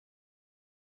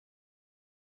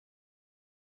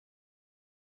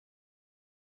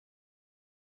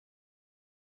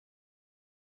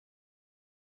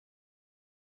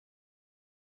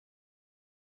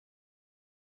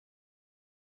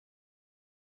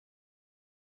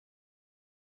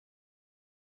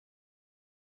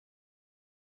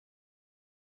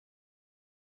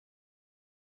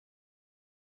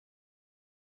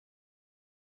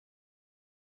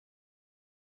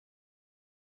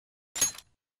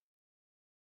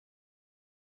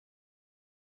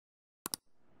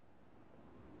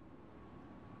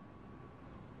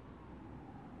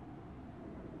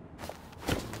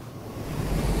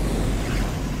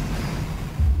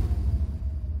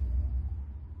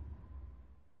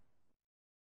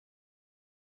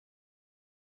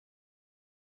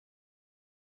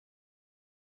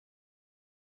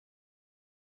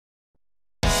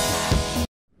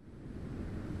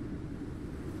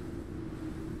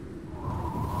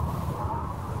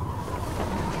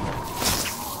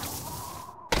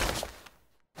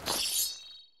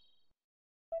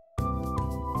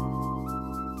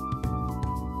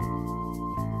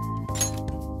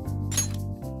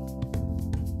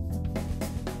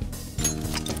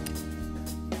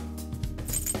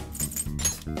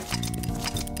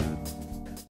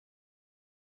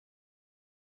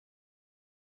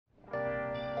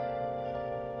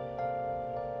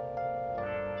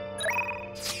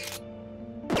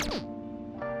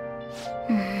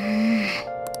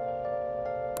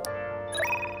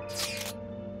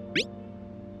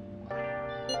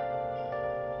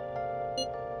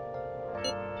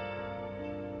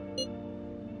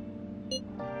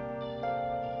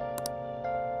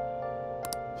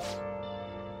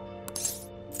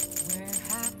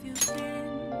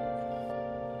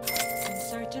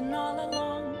searching all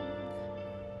along,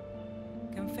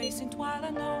 confessing while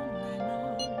alone and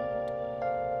on,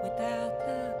 without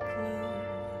a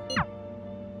clue,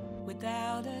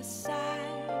 without a sign.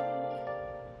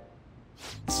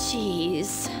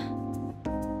 Jeez.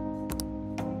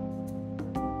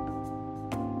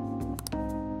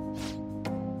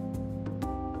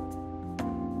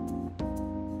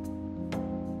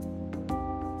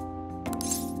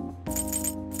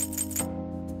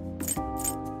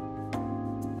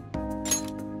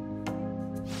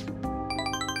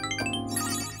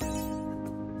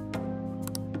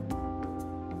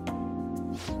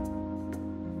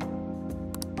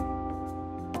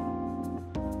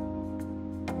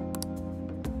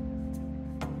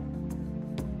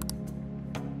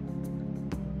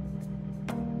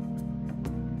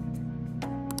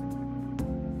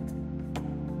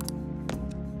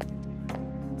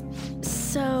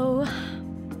 So...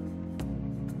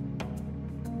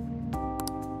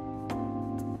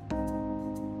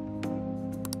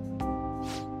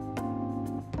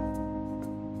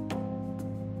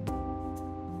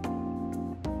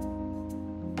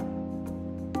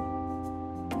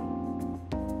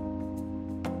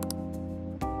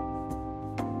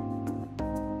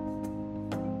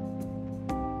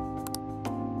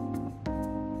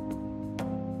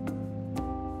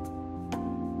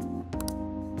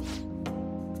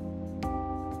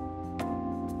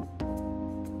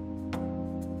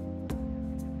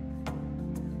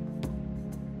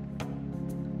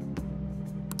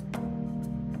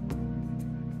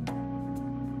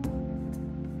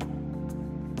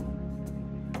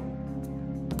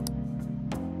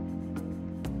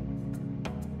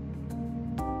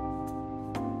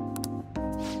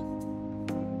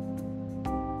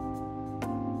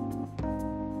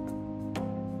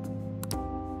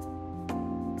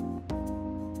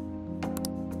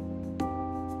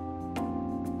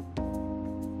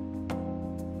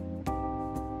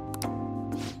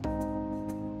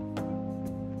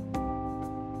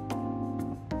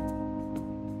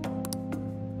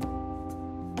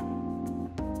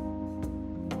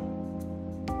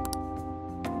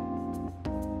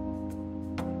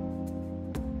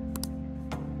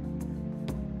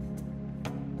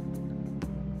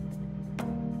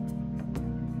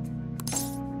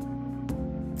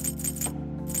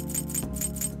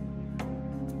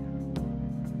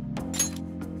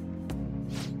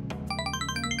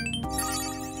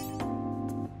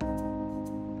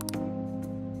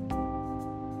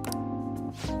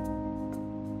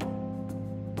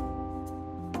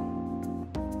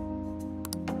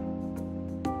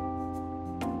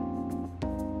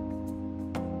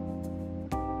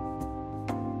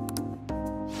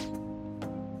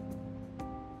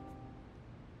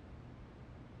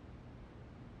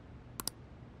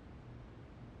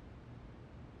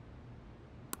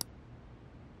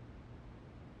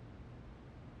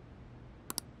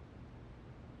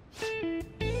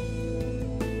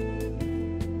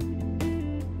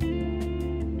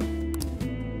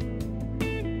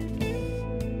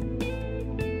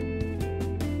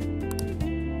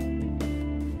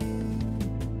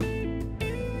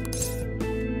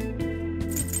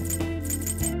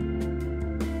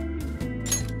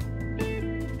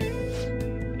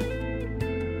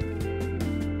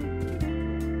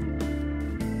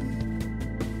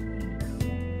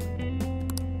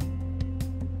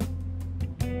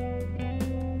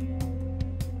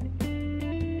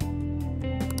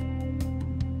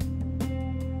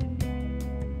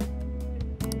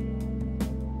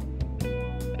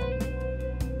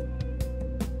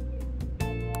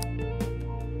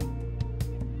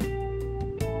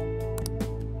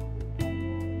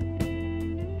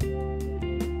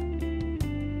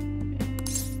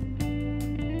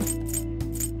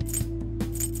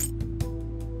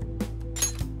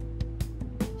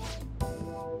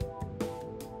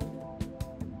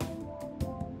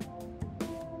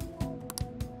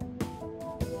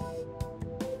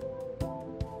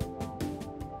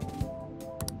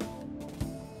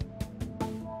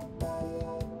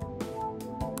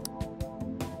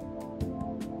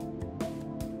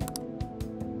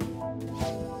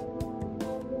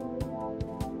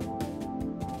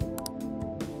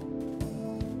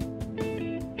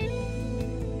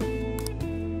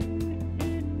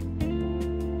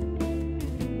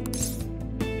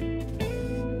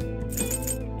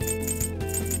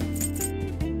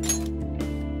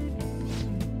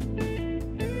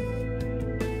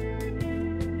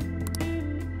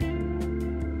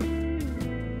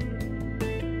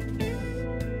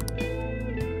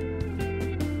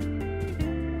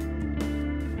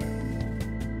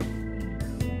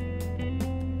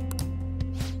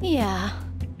 Yeah.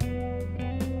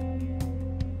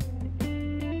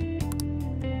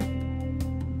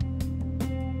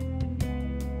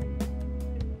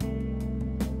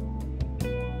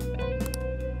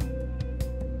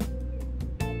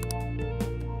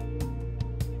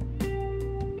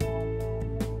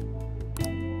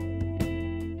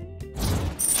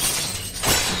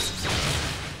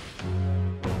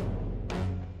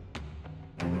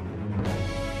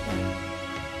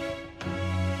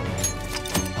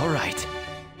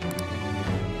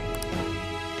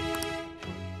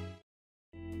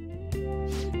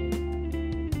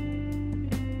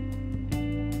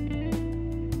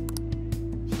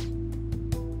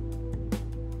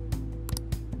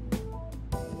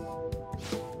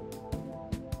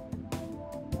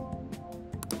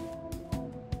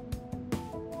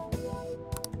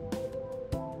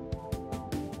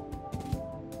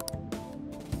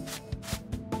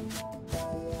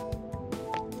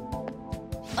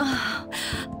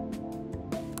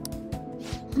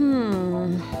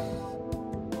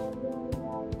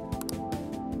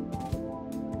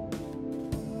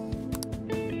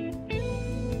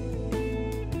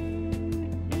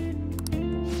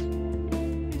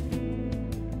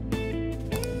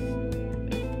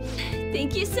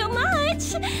 Thank you so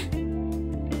much!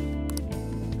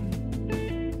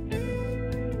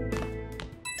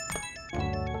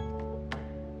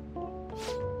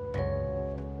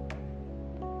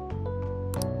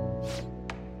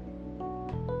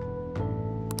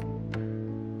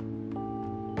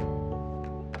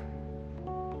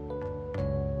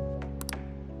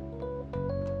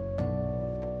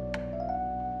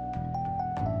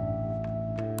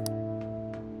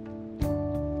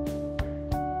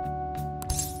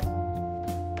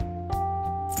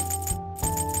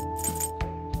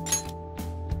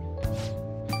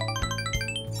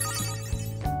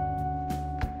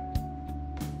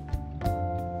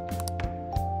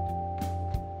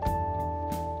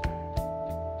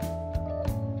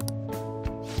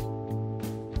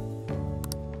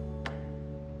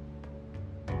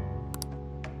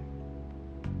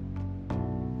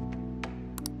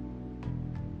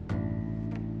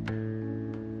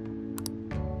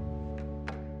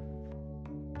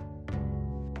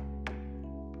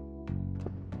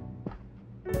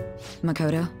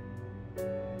 Makoto?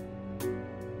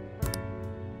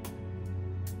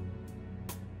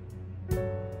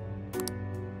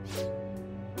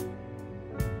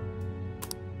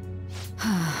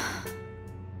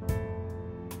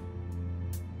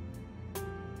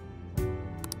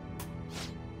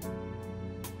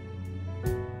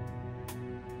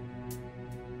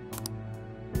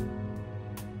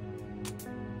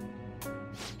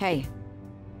 Hey.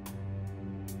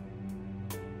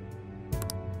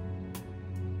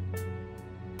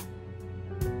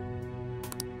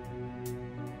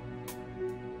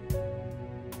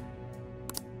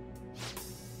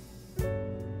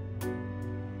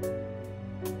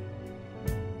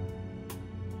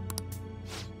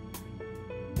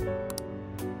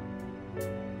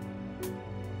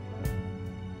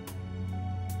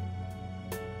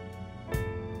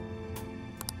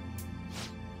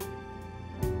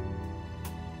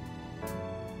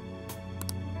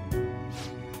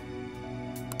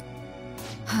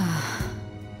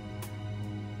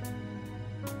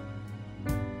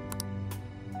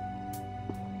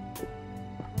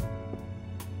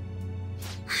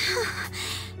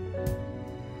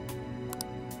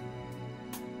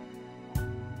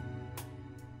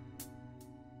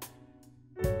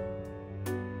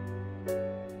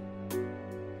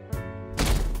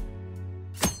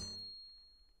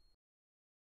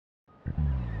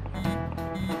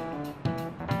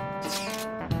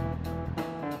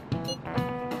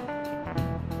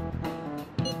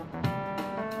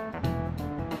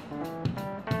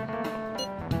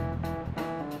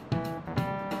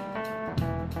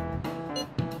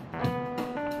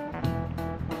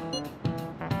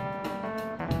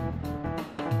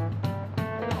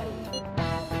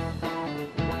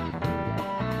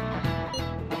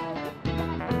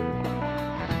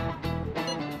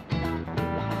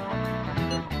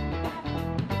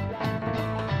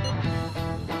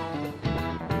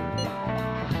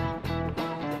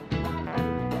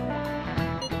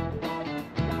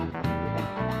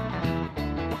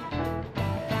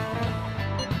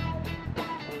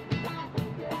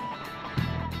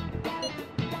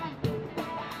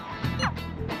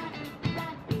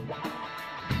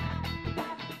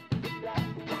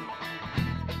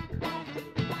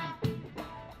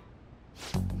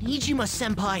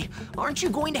 Nijima-senpai, aren't you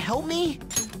going to help me?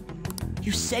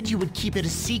 You said you would keep it a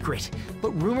secret,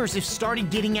 but rumors have started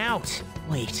getting out.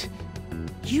 Wait,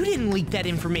 you didn't leak that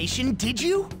information, did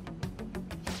you?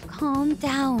 Calm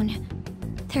down.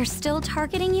 They're still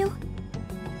targeting you?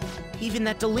 Even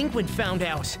that delinquent found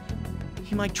out.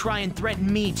 He might try and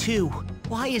threaten me too.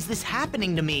 Why is this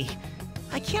happening to me?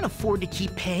 I can't afford to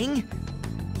keep paying.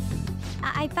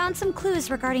 I found some clues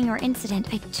regarding your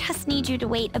incident. I just need you to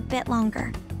wait a bit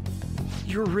longer.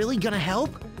 You're really gonna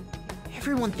help?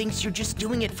 Everyone thinks you're just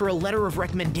doing it for a letter of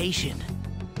recommendation.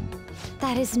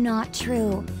 That is not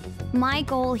true. My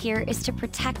goal here is to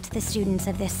protect the students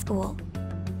of this school.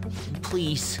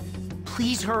 Please,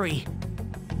 please hurry.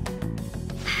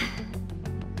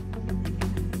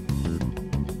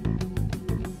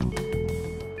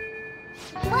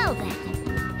 Well then.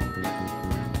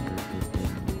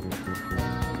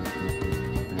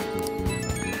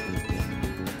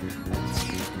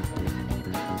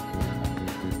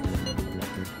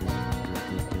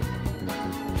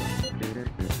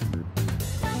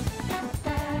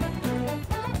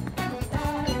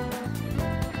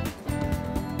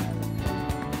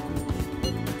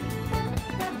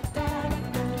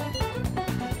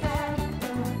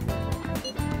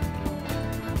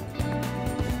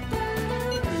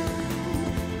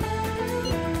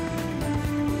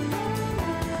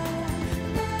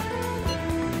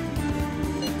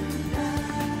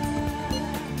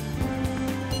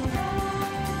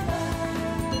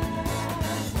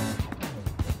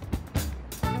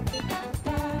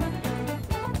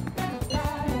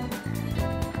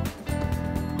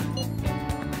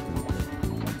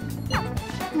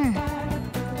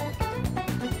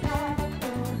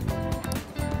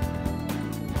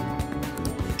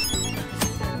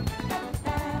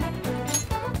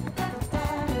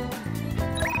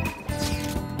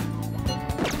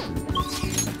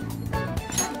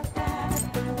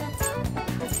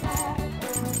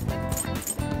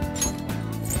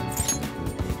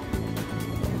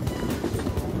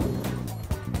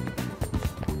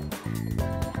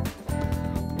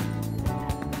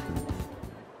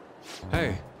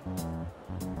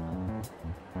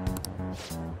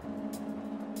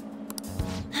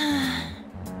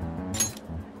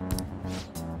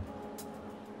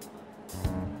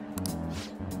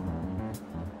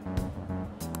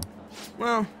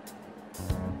 Well...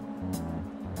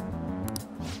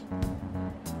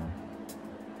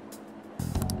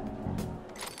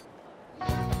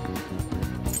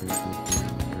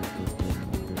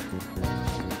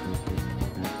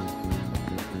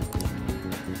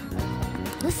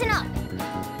 Listen up!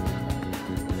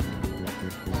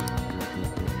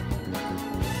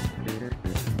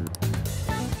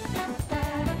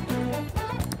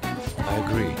 I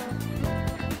agree.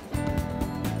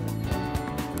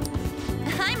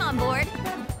 I'm on board.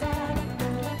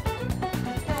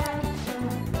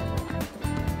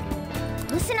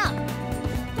 Listen up!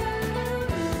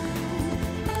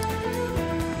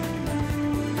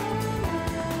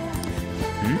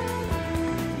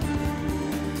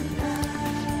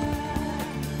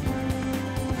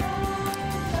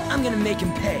 I'm gonna make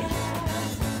him pay.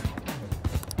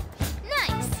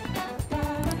 Nice!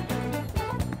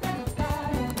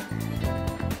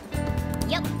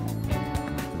 Yep.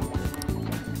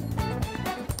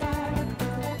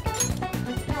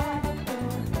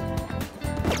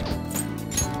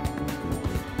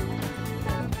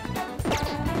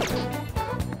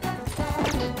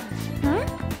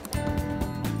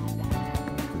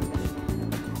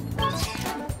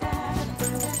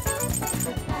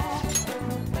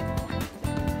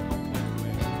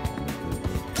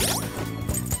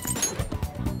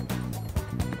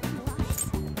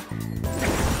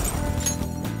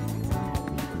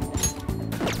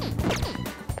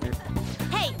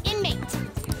 Hey, inmate!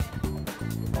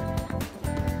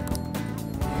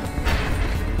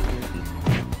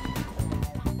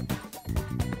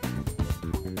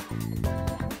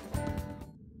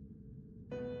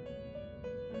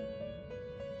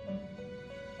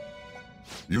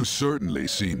 You certainly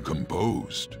seem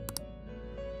composed.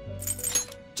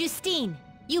 Justine,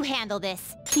 you handle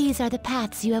this. These are the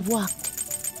paths you have walked.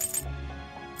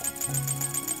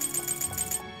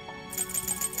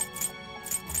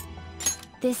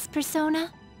 This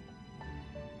persona?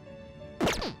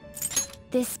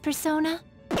 This persona?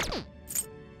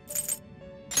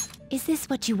 Is this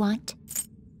what you want?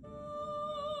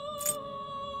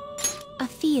 A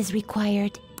fee is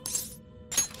required.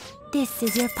 This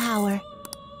is your power.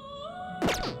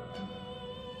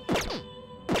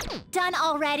 Done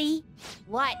already?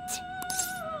 What?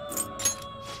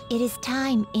 It is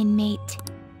time, inmate.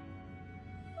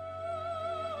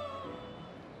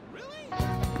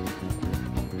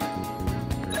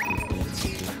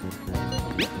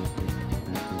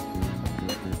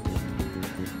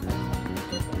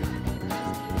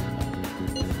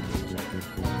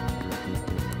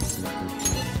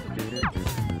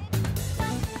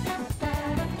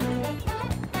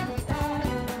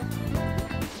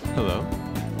 Hello?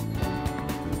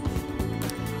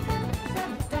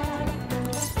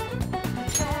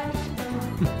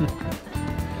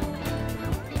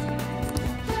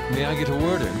 May I get a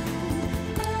word in?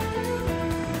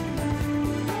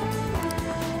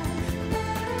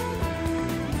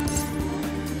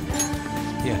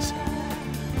 Yes.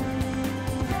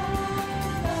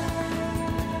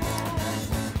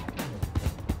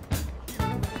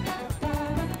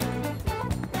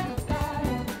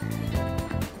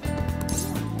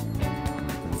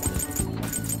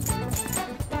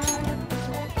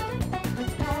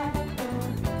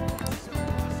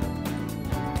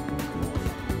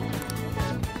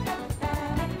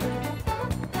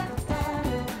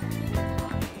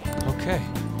 Okay.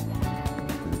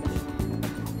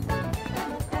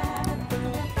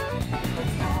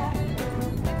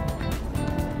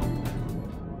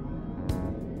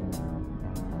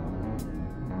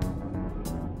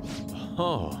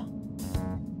 Oh.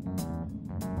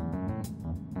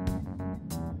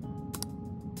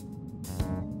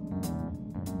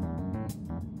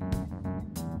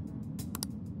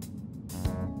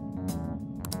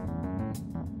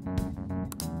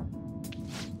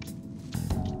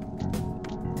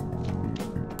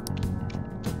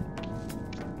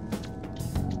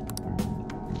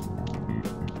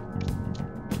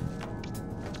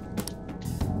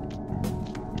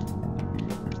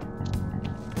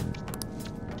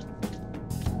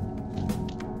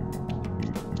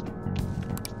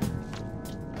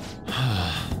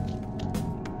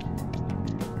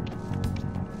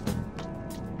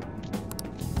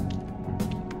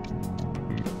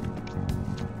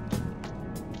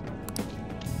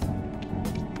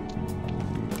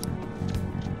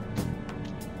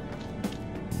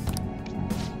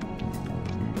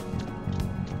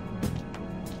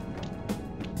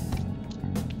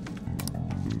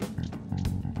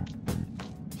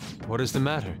 What is the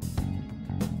matter?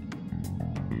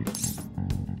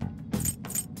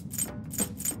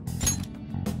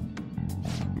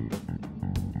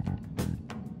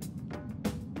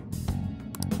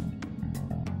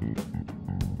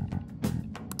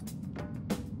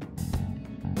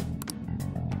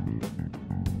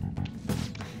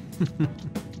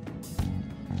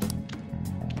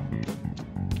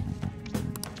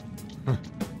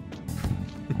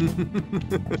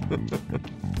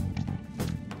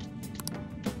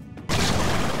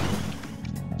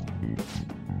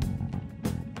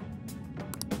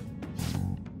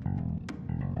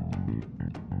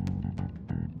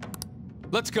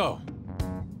 Let's go.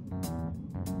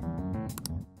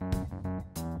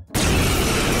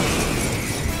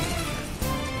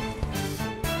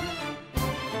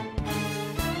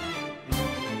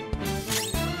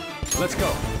 Let's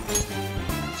go.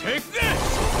 Take this!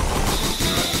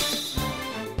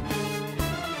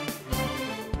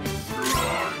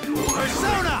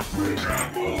 Persona!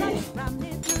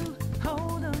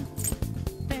 Hold on,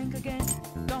 think again.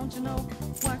 Don't you know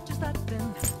what you're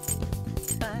starting?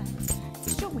 But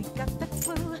sure we got the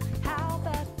clue. How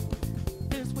bad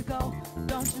this we go?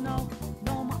 Don't you know?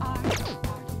 No more art.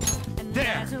 And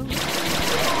There.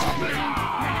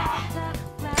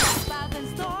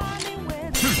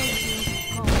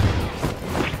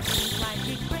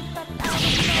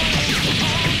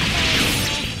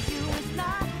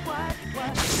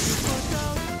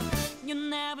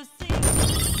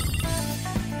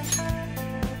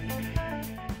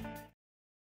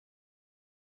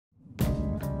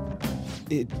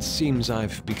 It seems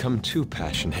I've become too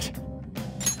passionate.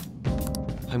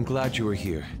 I'm glad you were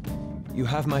here. You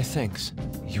have my thanks.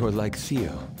 You're like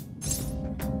Theo.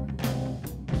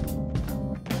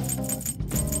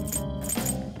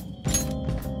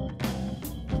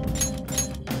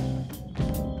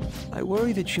 I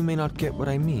worry that you may not get what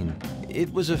I mean.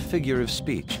 It was a figure of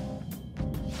speech.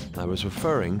 I was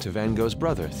referring to Van Gogh's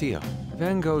brother, Theo.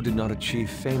 Van Gogh did not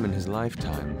achieve fame in his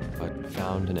lifetime, but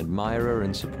found an admirer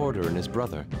and supporter in his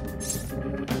brother.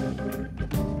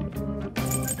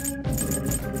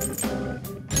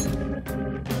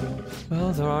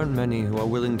 Well, there aren't many who are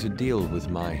willing to deal with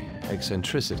my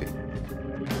eccentricity.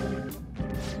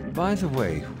 By the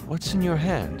way, what's in your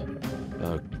hand?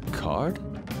 A card?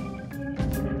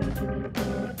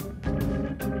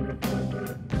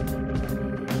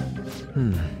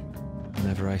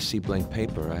 Whenever I see blank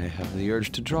paper, I have the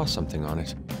urge to draw something on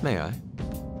it. May I?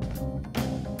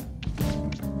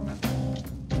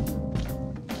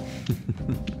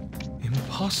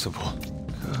 Impossible.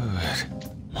 Good.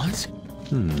 What?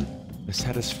 A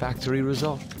satisfactory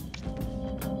result.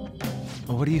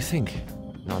 Well, what do you think?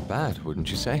 Not bad, wouldn't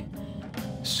you say?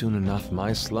 Soon enough,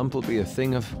 my slump will be a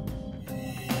thing of...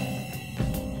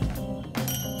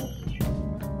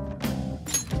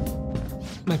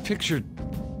 My picture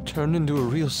turned into a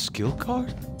real skill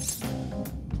card?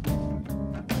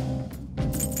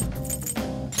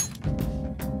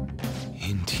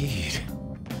 Indeed.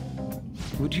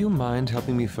 Would you mind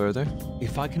helping me further?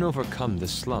 If I can overcome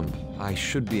this slump, I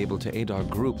should be able to aid our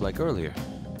group like earlier.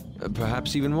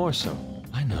 Perhaps even more so.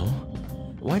 I know.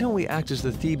 Why don't we act as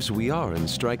the thieves we are and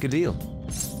strike a deal?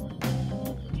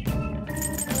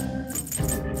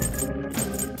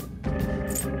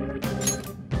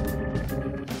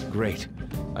 Great.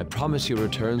 I promise your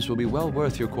returns will be well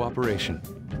worth your cooperation.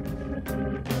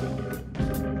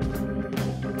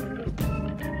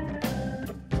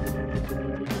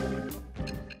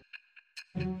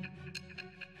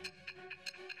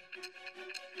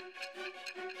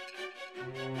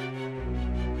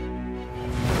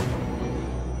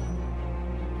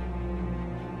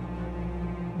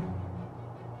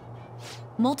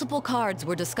 Multiple cards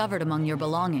were discovered among your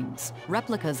belongings,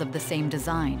 replicas of the same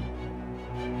design.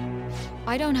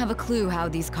 I don't have a clue how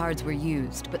these cards were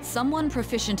used, but someone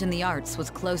proficient in the arts was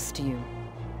close to you.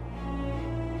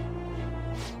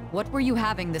 What were you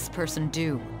having this person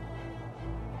do?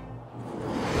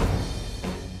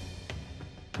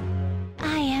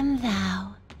 I am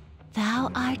thou.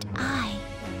 Thou art I.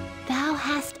 Thou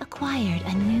hast acquired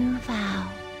a new vow.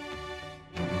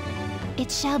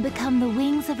 It shall become the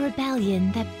wings of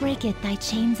rebellion that breaketh thy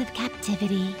chains of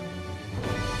captivity.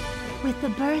 With the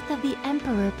birth of the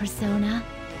Emperor persona,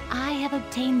 I have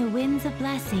obtained the winds of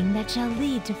blessing that shall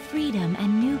lead to freedom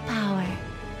and new power.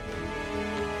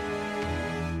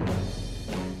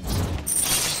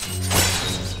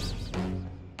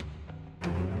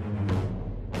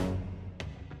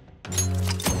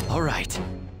 All right.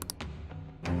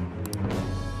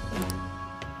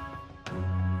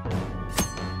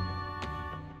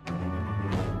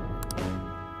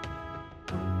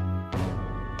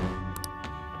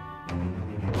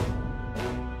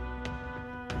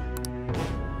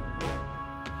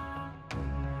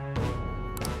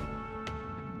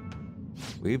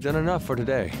 We've done enough for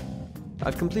today.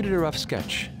 I've completed a rough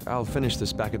sketch. I'll finish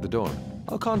this back at the dorm.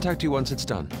 I'll contact you once it's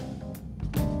done.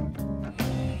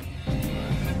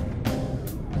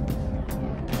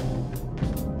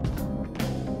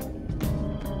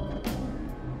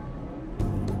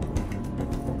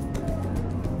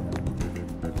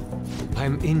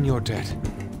 I'm in your debt.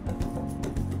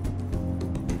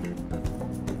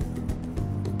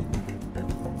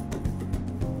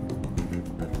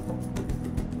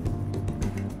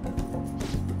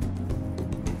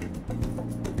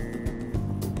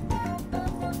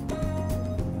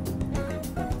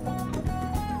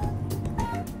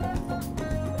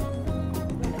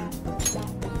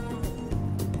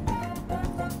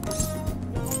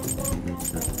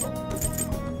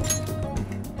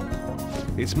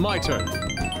 It's my turn.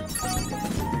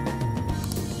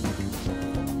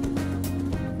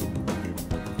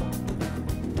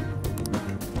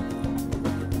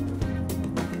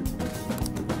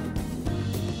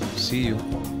 See you.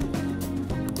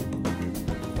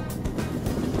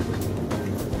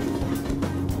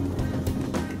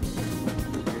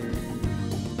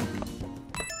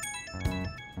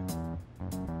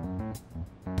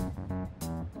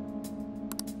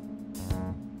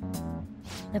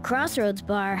 The Crossroads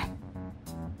bar.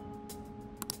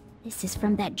 This is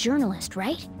from that journalist,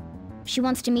 right? She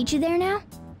wants to meet you there now?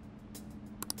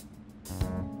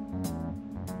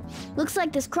 Looks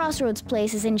like this Crossroads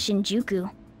place is in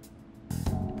Shinjuku.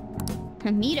 A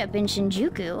meetup in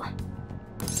Shinjuku.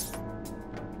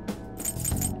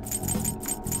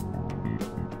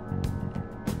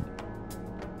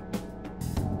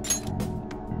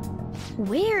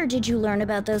 Where did you learn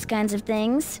about those kinds of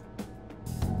things?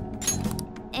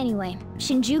 Anyway,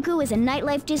 Shinjuku is a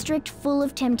nightlife district full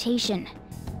of temptation.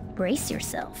 Brace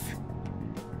yourself.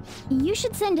 You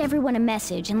should send everyone a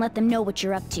message and let them know what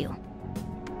you're up to.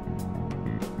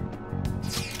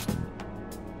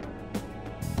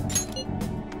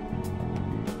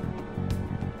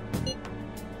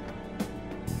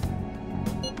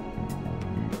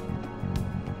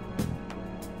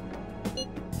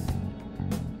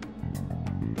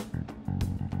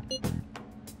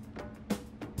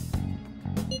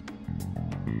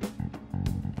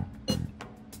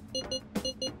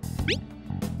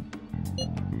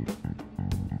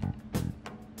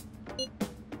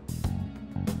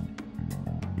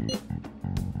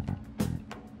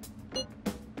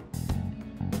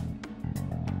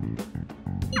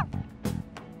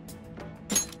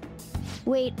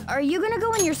 Wait, are you gonna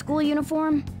go in your school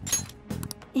uniform?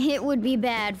 It would be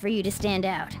bad for you to stand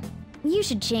out. You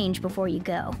should change before you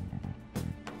go.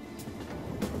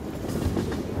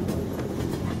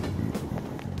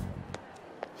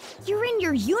 You're in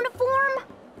your uniform?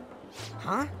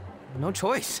 Huh? No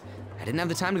choice. I didn't have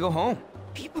the time to go home.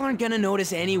 People aren't gonna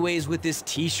notice anyways with this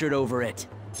t-shirt over it.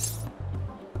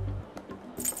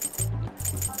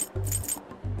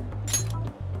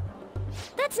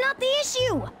 That's not the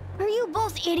issue! Are you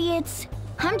both idiots?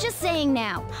 I'm just saying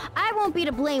now, I won't be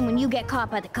to blame when you get caught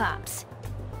by the cops.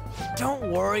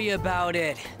 Don't worry about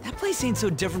it. That place ain't so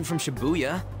different from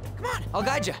Shibuya. Come on, I'll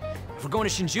guide you. If we're going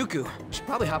to Shinjuku, we should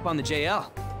probably hop on the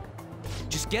JL.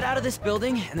 Just get out of this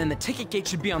building, and then the ticket gate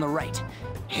should be on the right.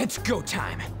 It's go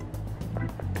time.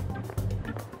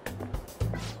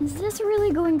 Is this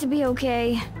really going to be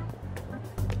okay?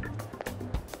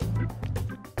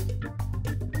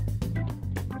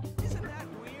 Isn't that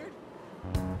weird?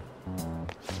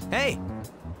 Hey!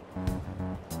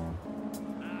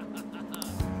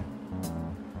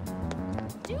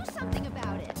 Do something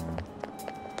about it!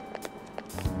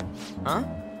 Huh?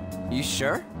 You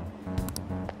sure?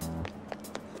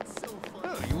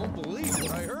 Oh, you won't believe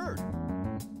what I heard.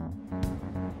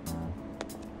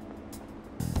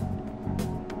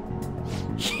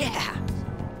 Yeah!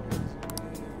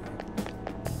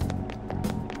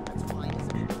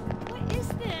 What is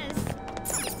this?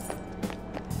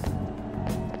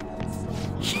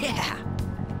 Yeah!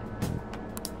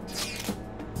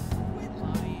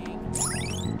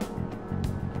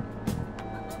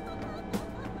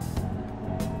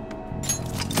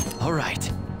 All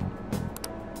right.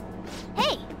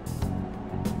 Hey!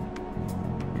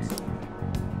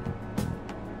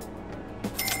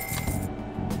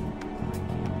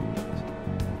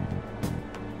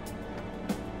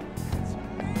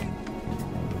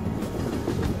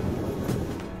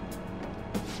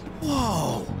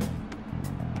 Whoa!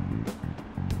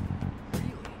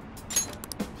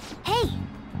 Hey!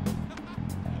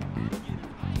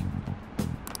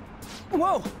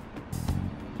 Whoa!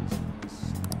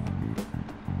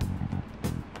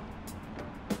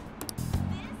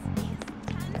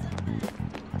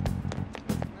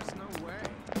 There's no way.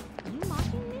 Are you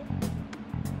mocking me?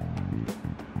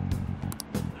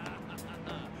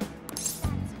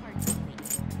 That's hard to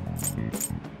believe.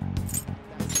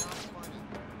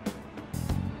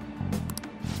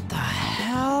 The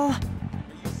hell? Are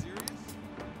you serious?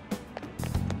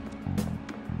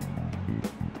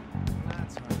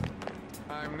 That's hard to believe.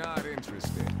 I'm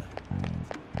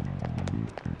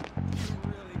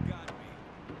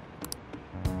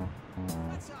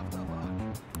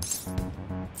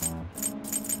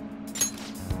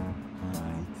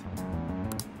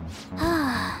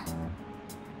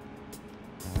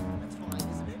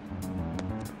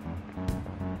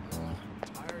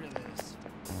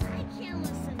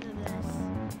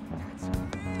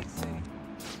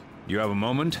You have a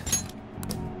moment?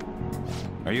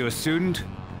 Are you a student?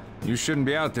 You shouldn't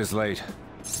be out this late.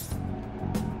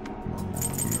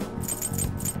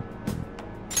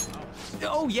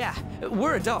 Oh yeah,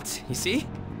 we're adults, you see?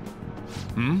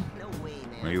 Hmm?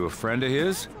 Are you a friend of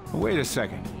his? Wait a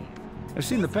second. I've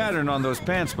seen the pattern on those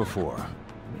pants before.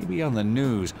 Maybe on the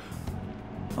news.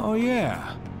 Oh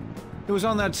yeah. It was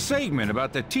on that segment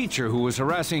about the teacher who was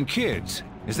harassing kids.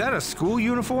 Is that a school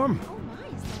uniform?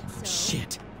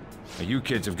 Shit. Now, you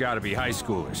kids have got to be high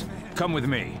schoolers. Come with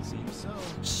me.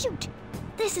 Shoot!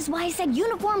 This is why I said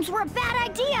uniforms were a bad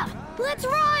idea! Let's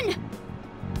run!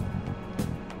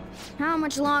 How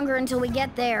much longer until we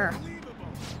get there?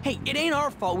 Hey, it ain't our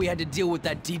fault we had to deal with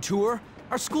that detour.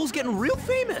 Our school's getting real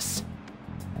famous.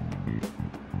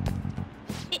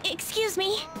 Excuse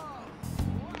me?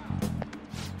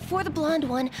 For the blonde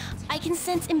one, I can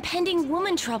sense impending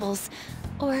woman troubles.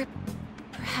 Or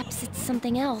perhaps it's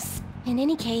something else. In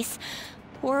any case,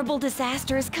 horrible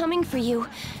disaster is coming for you.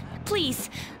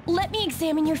 Please, let me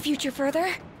examine your future further.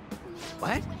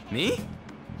 What? Me?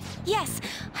 Yes,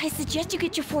 I suggest you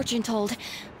get your fortune told.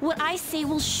 What I say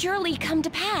will surely come to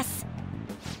pass.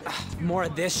 More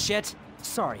of this shit?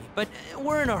 Sorry, but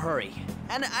we're in a hurry.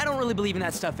 And I don't really believe in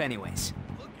that stuff anyways.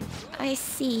 I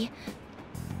see.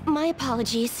 My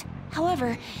apologies.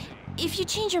 However, if you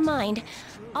change your mind,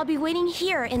 I'll be waiting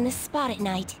here in this spot at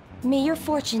night. May your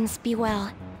fortunes be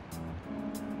well.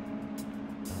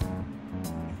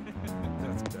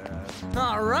 That's bad.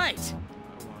 All right.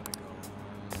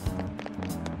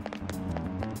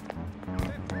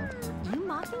 You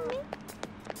mocking me?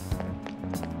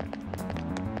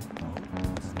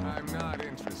 I'm not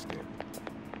interested.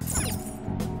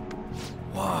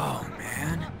 Whoa,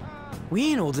 man. We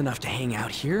ain't old enough to hang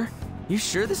out here. You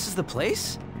sure this is the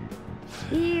place?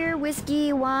 Beer,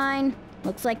 whiskey, wine.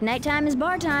 Looks like nighttime is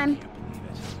bar time.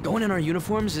 Going in our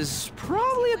uniforms is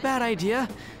probably a bad idea.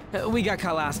 We got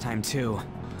caught last time, too.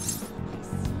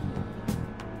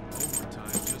 Overtime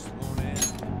just won't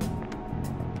end.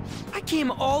 I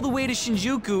came all the way to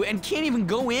Shinjuku and can't even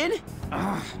go in?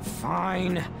 Ugh,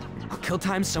 fine. I'll kill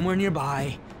time somewhere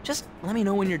nearby. Just let me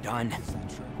know when you're done.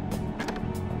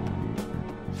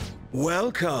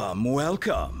 Welcome,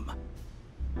 welcome.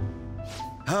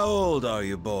 How old are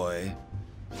you, boy?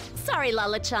 Sorry,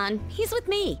 Lala-chan. He's with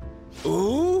me.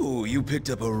 Ooh, you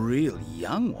picked up a real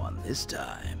young one this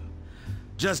time.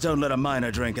 Just don't let a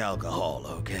minor drink alcohol,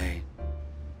 okay?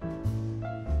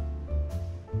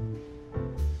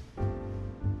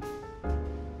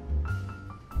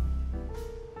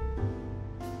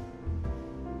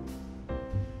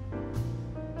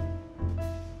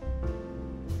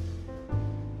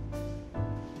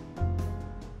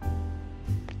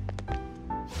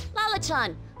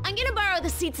 Lala-chan, I'm gonna borrow the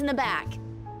seats in the back.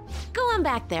 Go on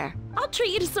back there. I'll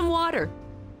treat you to some water.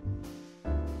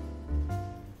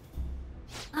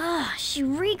 Ah, she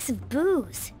reeks of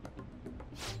booze.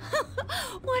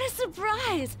 What a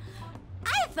surprise!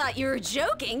 I thought you were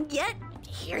joking, yet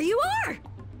here you are.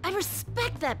 I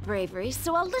respect that bravery,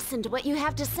 so I'll listen to what you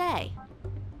have to say.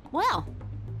 Well,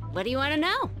 what do you want to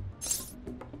know?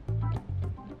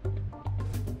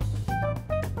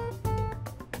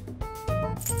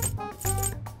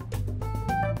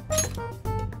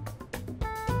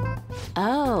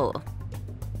 Oh.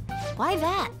 Why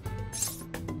that?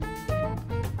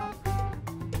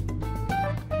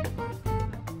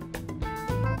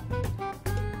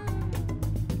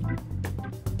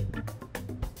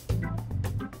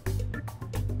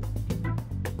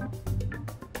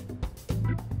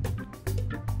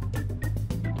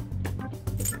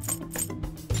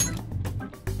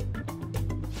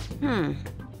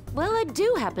 Well, I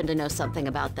do happen to know something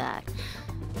about that.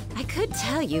 I could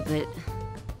tell you, but...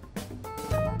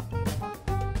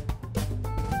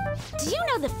 Do you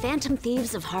know the Phantom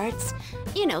Thieves of Hearts?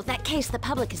 You know, that case the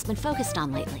public has been focused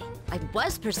on lately. I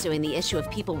was pursuing the issue of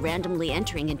people randomly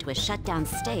entering into a shutdown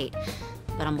state,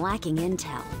 but I'm lacking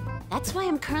intel. That's why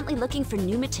I'm currently looking for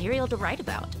new material to write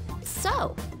about.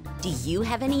 So, do you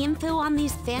have any info on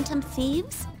these Phantom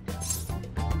Thieves?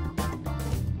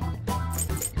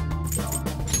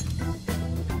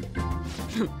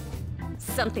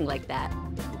 Something like that.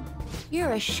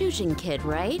 You're a Shujin kid,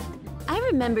 right? I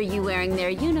remember you wearing their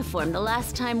uniform the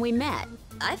last time we met.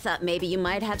 I thought maybe you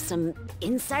might have some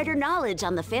insider knowledge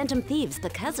on the Phantom Thieves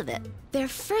because of it. Their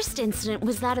first incident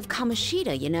was that of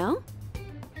Kamoshida, you know?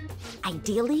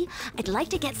 Ideally, I'd like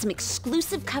to get some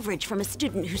exclusive coverage from a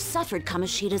student who suffered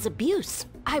Kamoshida's abuse.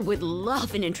 I would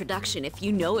love an introduction if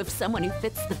you know of someone who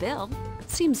fits the bill.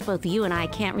 Seems both you and I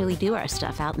can't really do our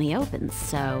stuff out in the open,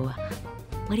 so...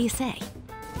 what do you say?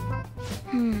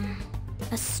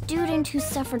 A student who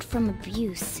suffered from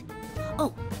abuse.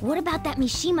 Oh, what about that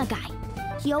Mishima guy?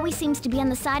 He always seems to be on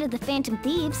the side of the Phantom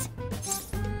Thieves.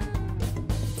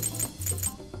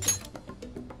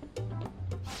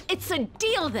 It's a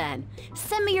deal then.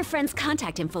 Send me your friend's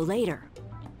contact info later.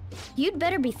 You'd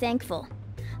better be thankful.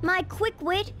 My quick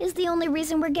wit is the only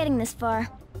reason we're getting this far.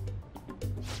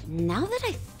 Now that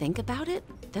I think about it,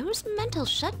 those mental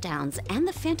shutdowns and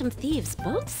the Phantom Thieves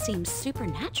both seem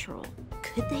supernatural.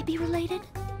 Could they be related?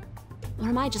 Or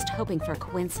am I just hoping for a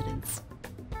coincidence?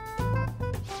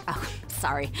 Oh,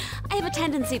 sorry. I have a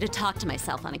tendency to talk to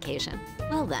myself on occasion.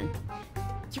 Well then,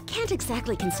 you can't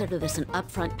exactly consider this an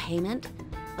upfront payment,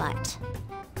 but...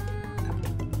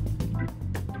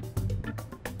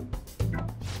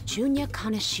 Junya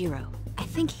Kaneshiro. I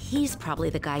think he's probably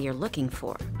the guy you're looking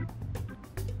for.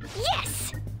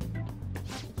 Yes!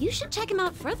 You should check him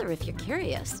out further if you're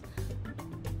curious.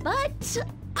 But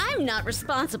I'm not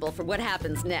responsible for what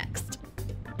happens next.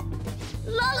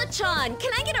 Lala-chan,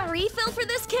 can I get a refill for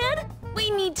this kid?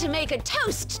 We need to make a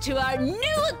toast to our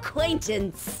new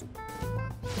acquaintance.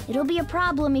 It'll be a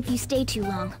problem if you stay too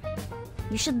long.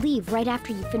 You should leave right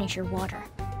after you finish your water.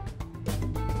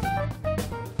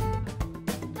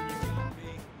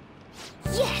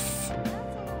 Yes!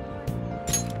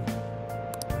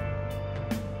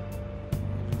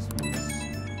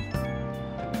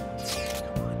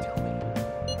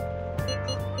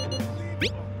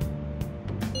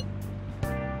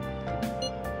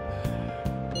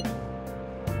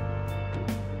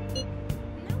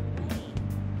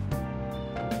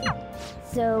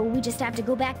 So we just have to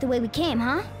go back the way we came,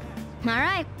 huh? All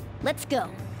right, let's go.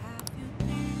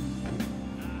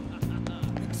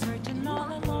 Searching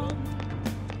all alone,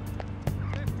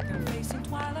 facing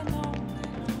twilight alone,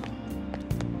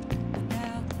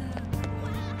 without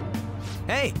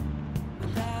Hey!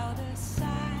 without a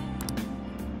sign.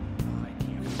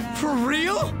 For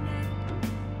real?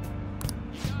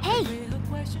 Hey, Real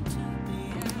question to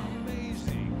be asked.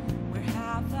 Where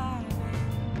have I been?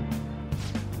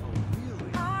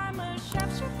 I'm a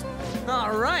sharpshooter.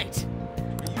 All right!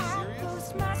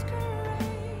 Atlus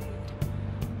masquerade,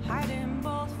 hiding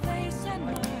both face and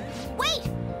mind. wait!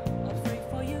 Afraid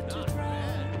for you to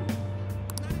drown.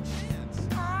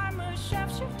 I'm a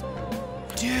sharpshooter.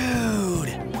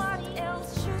 Dude! What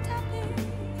else should I be?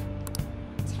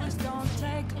 Just don't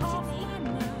take off my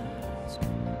mask,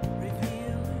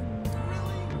 revealing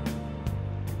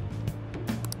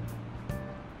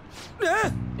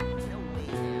Ah!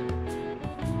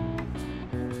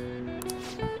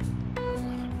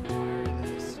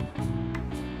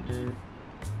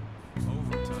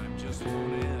 Overtime just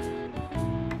won't end.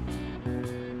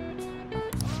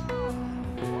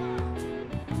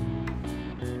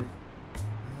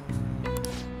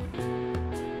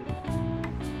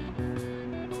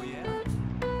 Oh, yeah?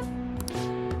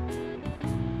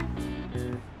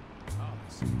 Oh, I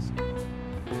see, I see.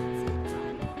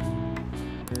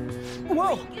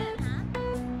 Whoa!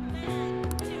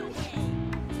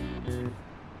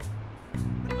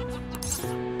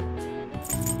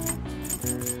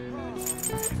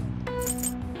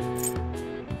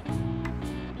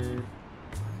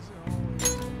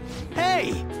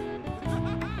 Hey!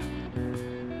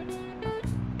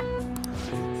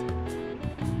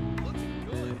 Looking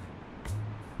good.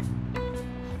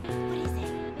 What is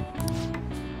it?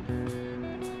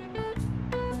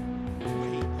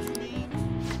 Wait, you mean?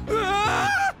 Ah!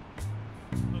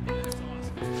 Okay, that's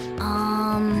awesome.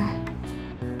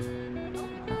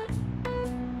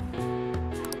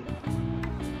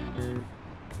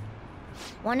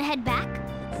 Wanna head back?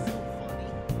 So funny.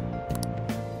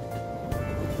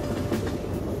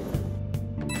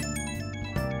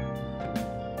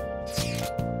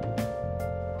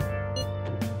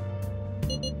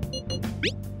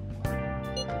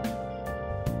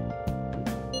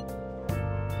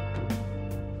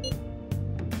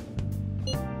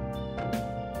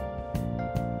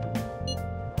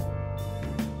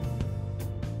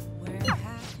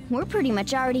 We're pretty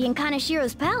much already in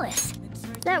Kaneshiro's palace.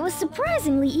 That was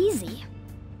surprisingly easy.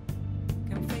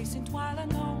 Come facing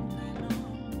twilight alone,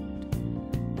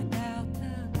 without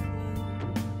a clue,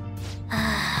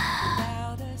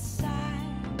 without a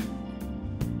sign,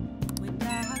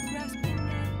 without grasping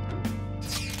it.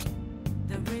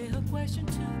 The real question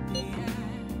to be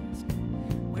asked: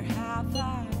 where have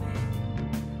I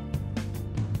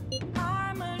been?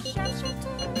 I'm a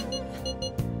sharpshooter.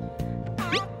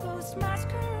 Atlus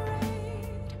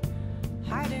masquerade,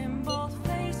 hiding both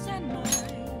face and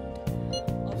mind,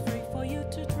 afraid for you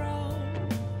to drown.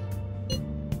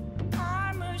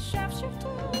 I'm a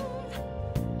sharpshooter.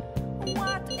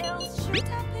 What else should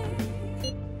I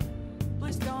be?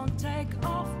 Please don't take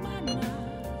off my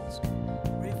mask,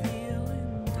 revealing.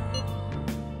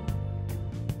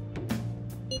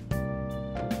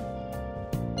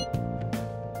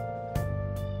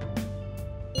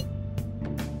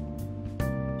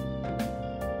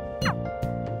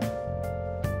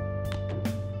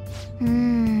 Hey.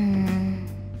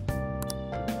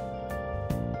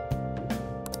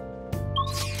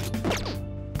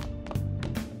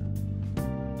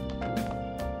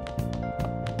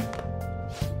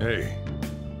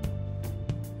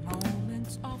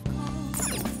 Moments of calm,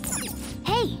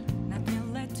 Hey!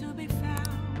 nothing left to be found.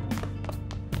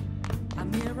 A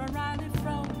mirror right in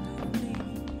front of me.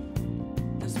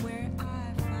 That's where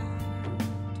I found.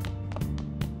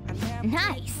 I never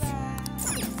Nice!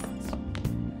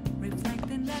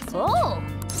 reflecting that's Oh!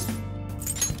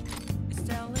 it's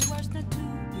telling words not to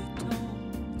be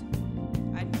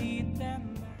told. I need them.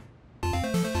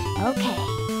 Okay.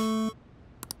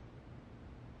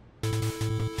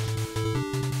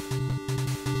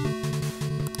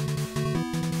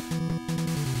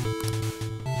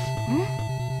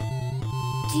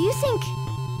 Do you think...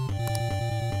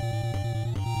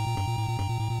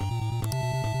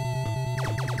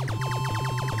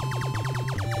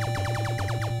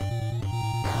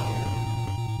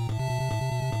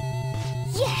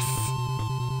 Yes!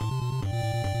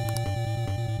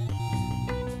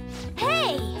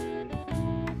 Hey!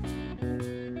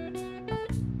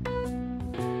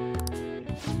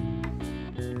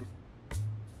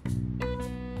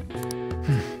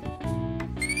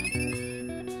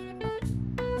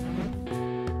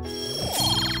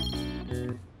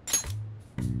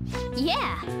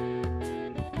 Yeah!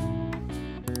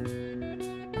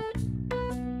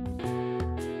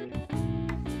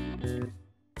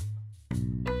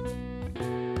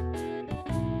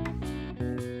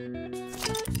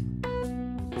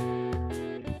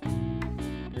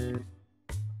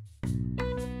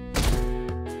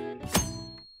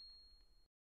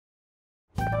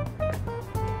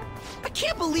 I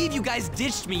can't believe you guys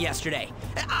ditched me yesterday.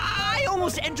 I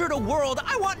almost entered a world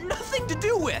I want nothing to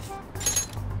do with.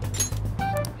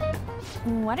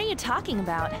 What are you talking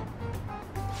about?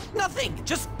 Nothing.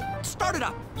 Just start it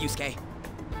up, Yusuke.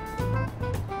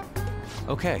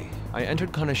 Okay, I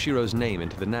entered Kaneshiro's name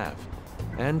into the nav.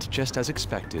 And just as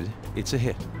expected, it's a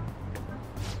hit.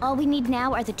 All we need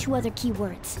now are the two other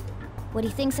keywords. What he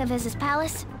thinks of as his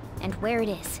palace, and where it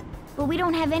is. But we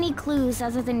don't have any clues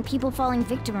other than people falling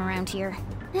victim around here.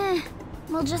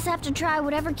 We'll just have to try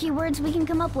whatever keywords we can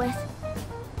come up with.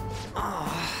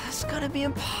 Oh, that's gonna be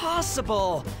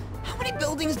impossible. How many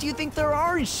buildings do you think there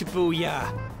are in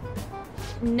Shibuya?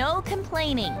 No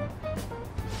complaining.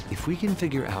 If we can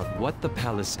figure out what the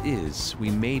palace is, we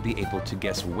may be able to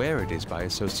guess where it is by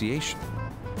association.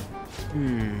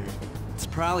 It's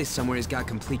probably somewhere he's got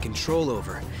complete control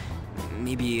over.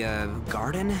 Maybe a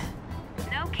garden?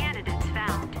 No candidates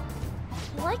found.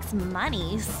 He likes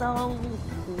money, so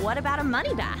what about a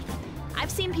money bath? I've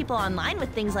seen people online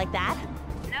with things like that.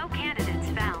 No candidates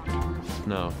found.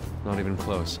 No, not even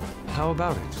close. How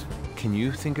about it? Can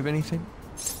you think of anything?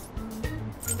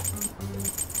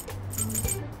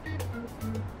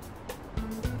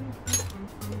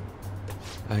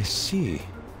 I see.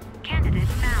 Candidate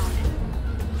found.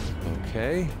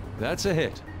 Okay, that's a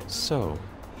hit. So,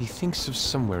 he thinks of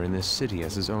somewhere in this city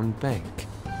as his own bank.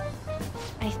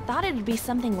 I thought it'd be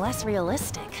something less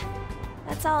realistic.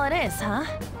 That's all it is, huh?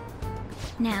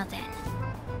 Now then,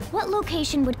 what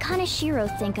location would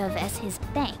Kaneshiro think of as his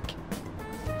bank?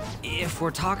 If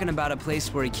we're talking about a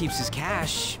place where he keeps his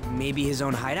cash, maybe his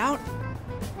own hideout?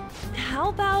 How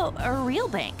about a real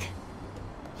bank?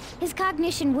 His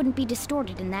cognition wouldn't be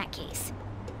distorted in that case.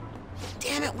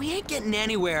 Damn it, we ain't getting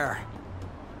anywhere.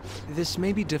 This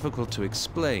may be difficult to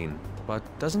explain, but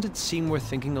doesn't it seem we're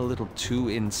thinking a little too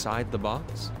inside the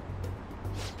box?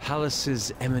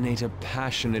 Palaces emanate a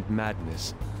passionate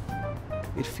madness.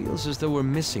 It feels as though we're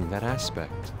missing that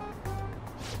aspect.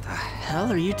 The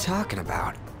hell are you talking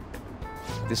about?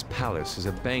 This palace is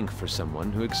a bank for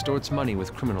someone who extorts money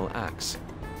with criminal acts.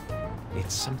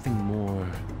 It's something more...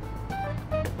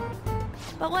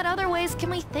 But what other ways can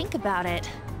we think about it?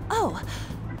 Oh,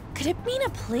 could it mean a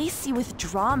place you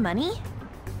withdraw money?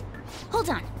 Hold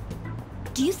on.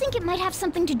 Do you think it might have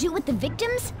something to do with the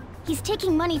victims? He's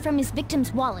taking money from his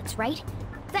victims' wallets, right?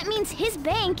 That means his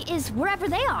bank is wherever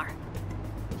they are.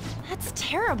 That's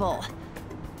terrible.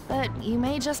 But you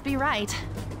may just be right.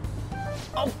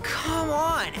 Oh, come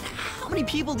on! How many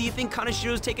people do you think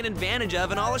Kaneshiro's taken advantage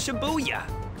of in all of Shibuya?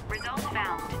 Results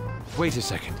found. Wait a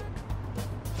second.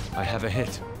 I have a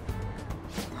hit.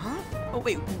 Huh? Oh,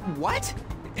 wait, what?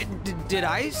 Did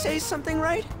I say something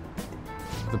right?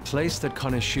 The place that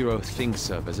Kaneshiro thinks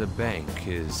of as a bank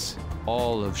is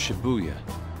all of Shibuya.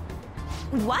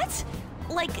 What?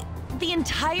 Like, the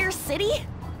entire city?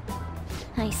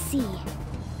 I see.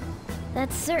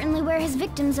 That's certainly where his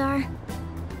victims are.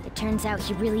 It turns out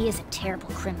he really is a terrible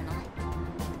criminal.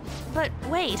 But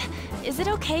wait, is it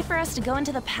okay for us to go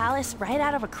into the palace right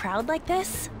out of a crowd like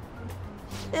this?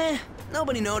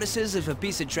 Nobody notices if a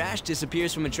piece of trash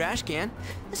disappears from a trash can.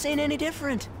 This ain't any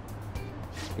different.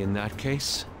 In that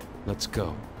case, let's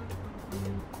go.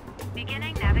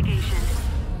 Beginning navigation.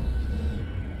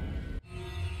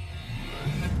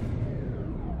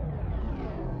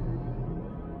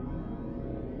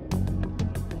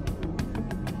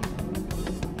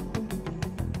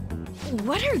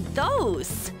 What are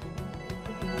those?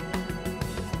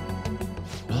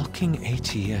 Walking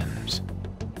ATMs.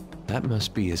 That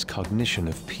must be his cognition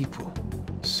of people.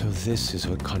 So this is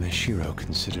what Kaneshiro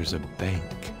considers a bank.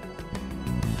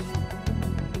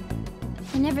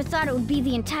 I never thought it would be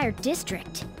the entire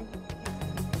district.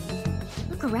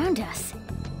 Look around us.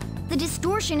 The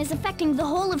distortion is affecting the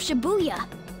whole of Shibuya.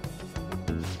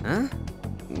 Huh?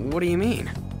 What do you mean?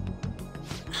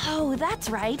 Oh, that's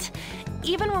right.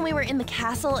 Even when we were in the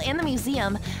castle and the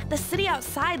museum, the city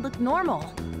outside looked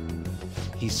normal.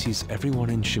 He sees everyone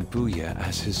in Shibuya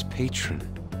as his patron.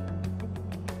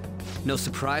 No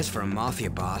surprise for a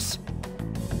mafia boss.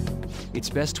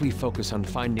 It's best we focus on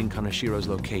finding Kaneshiro's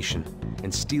location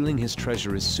and stealing his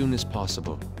treasure as soon as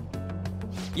possible.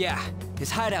 Yeah, his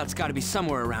hideout's gotta be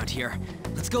somewhere around here.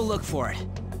 Let's go look for it.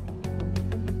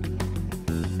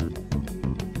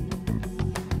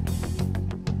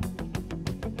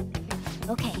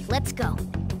 Okay, let's go.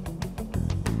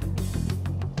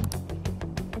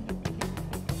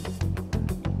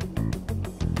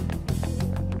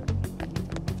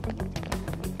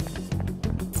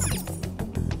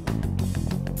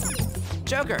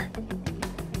 Joker!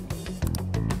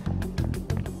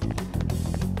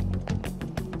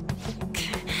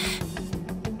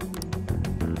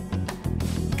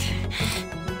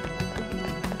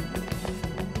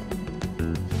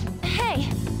 Hey!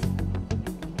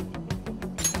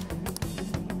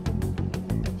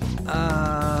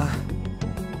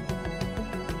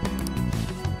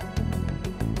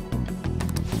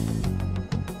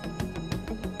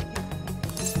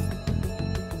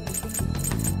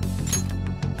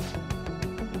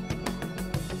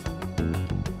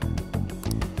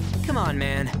 Come on,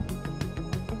 man.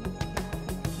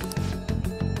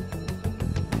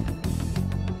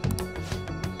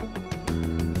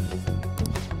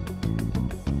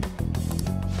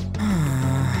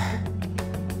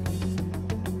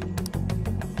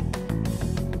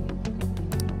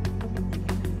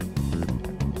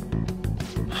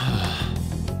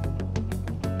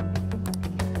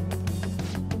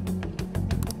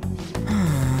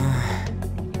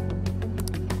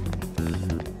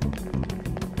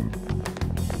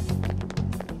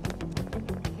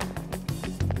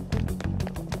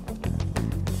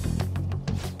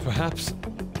 Perhaps...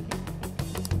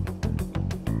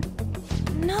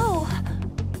 No!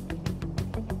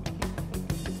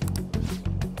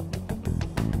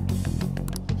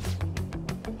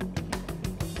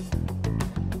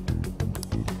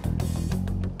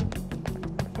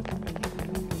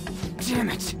 Damn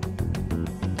it!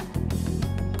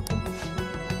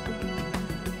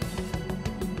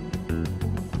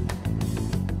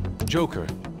 Joker.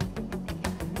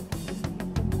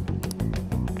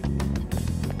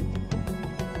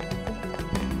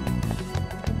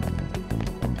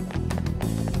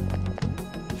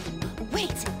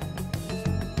 Wait!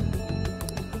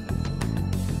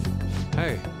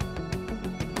 Hey.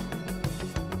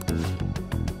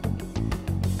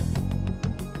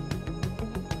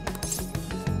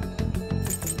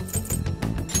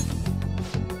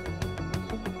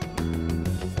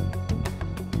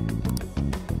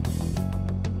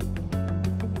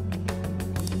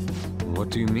 What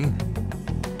do you mean?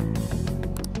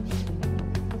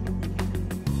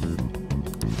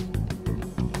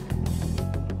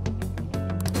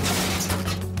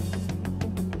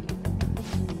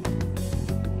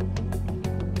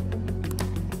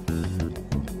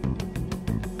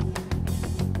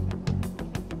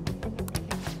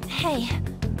 Hey,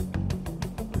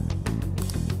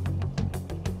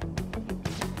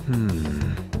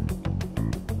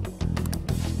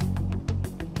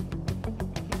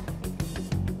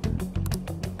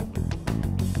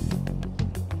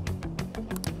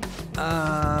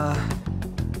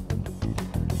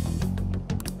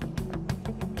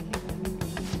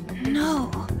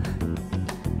 no.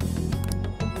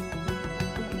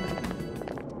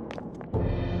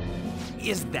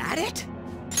 Is that it?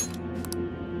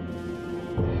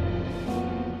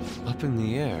 Up in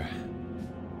the air.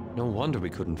 No wonder we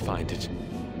couldn't find it.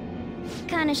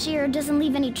 Kaneshiro doesn't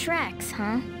leave any tracks,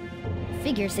 huh?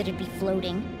 Figures it'd be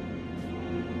floating.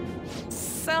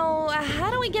 So,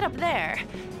 how do we get up there?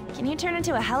 Can you turn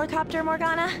into a helicopter,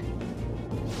 Morgana?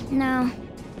 No,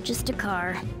 Just a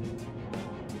car.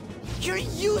 You're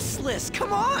useless!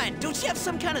 Come on! Don't you have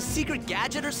some kind of secret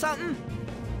gadget or something?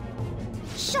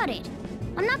 Shut it!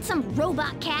 I'm not some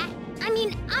robot cat. I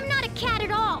mean, I'm not a cat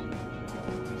at all.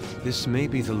 This may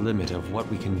be the limit of what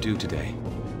we can do today.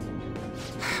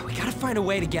 We gotta find a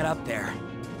way to get up there.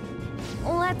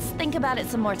 Let's think about it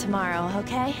some more tomorrow,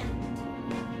 okay?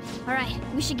 All right,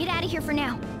 we should get out of here for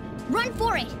now. Run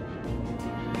for it!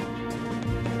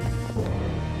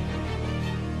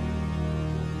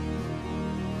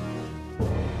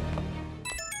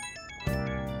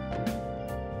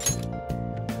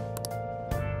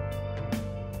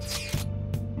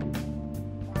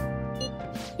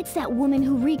 It's that woman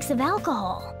who reeks of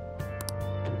alcohol.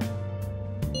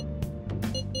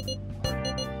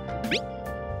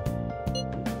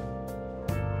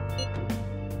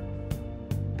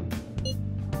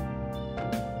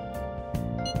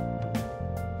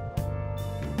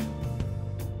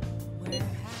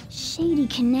 Shady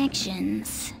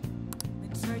connections.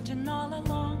 Been searching all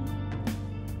along,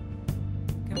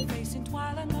 confessing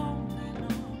while alone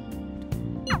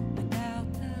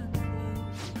without the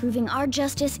clue. Proving our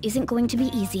justice isn't going to be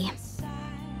easy.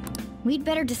 We'd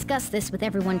better discuss this with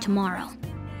everyone tomorrow.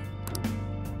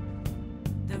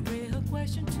 The real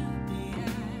question to be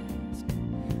asked,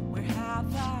 where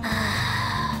have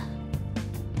I?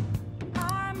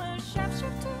 I'm a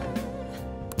shapeshifter.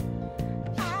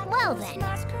 Well then.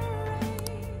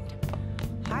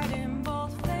 Hiding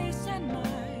both face and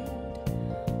mind,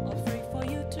 all free for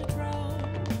you to draw.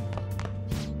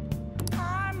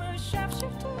 I'm a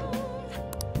shapeshifter.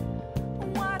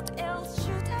 What else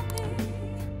should I be?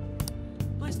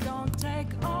 Please don't take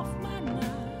off my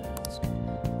mask,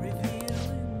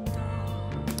 revealing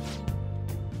dawn.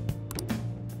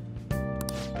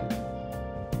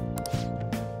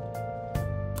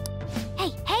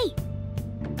 Hey, hey!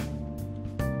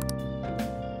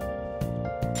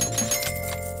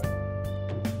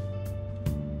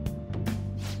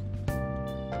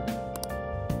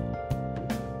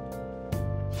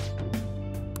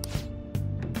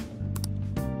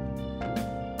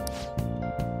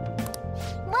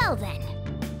 Well then.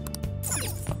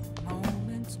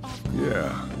 Moments of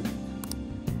Yeah.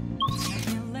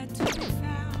 second let to be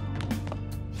found.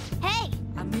 Hey!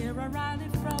 A mirror Riley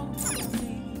frozen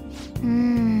me.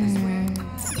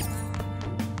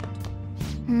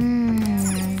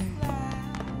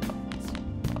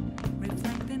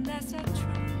 Reflecting that's a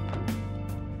truth.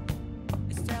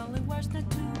 It's telling words not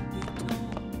to be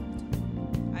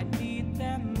told. I need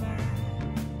that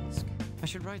mask. I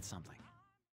should write something.